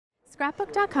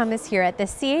Scrapbook.com is here at the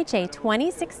CHA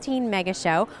 2016 Mega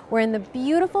Show. We're in the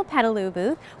beautiful Petaloo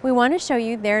booth. We want to show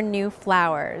you their new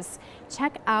flowers.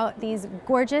 Check out these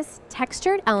gorgeous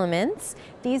textured elements.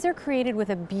 These are created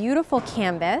with a beautiful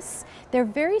canvas. They're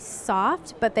very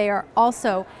soft, but they are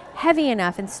also heavy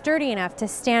enough and sturdy enough to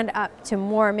stand up to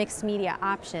more mixed media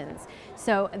options.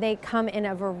 So they come in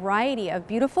a variety of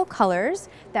beautiful colors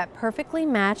that perfectly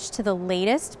match to the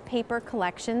latest paper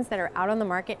collections that are out on the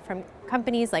market from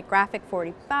companies like Graphic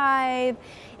 45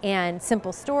 and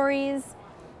Simple Stories.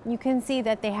 You can see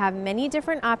that they have many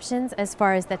different options as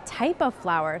far as the type of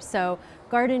flower. So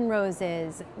garden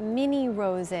roses, mini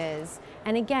roses,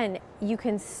 and again, you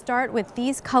can start with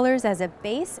these colors as a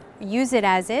base, use it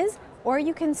as is, or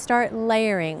you can start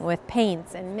layering with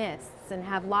paints and mists and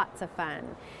have lots of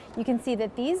fun. You can see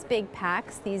that these big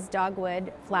packs, these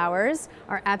dogwood flowers,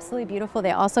 are absolutely beautiful.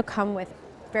 They also come with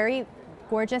very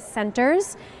gorgeous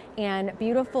centers and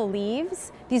beautiful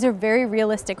leaves. These are very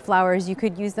realistic flowers. You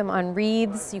could use them on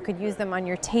wreaths, you could use them on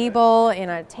your table, in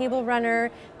a table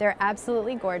runner. They're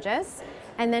absolutely gorgeous.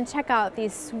 And then check out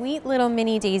these sweet little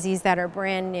mini daisies that are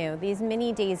brand new. These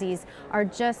mini daisies are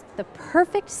just the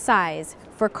perfect size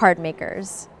for card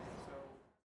makers.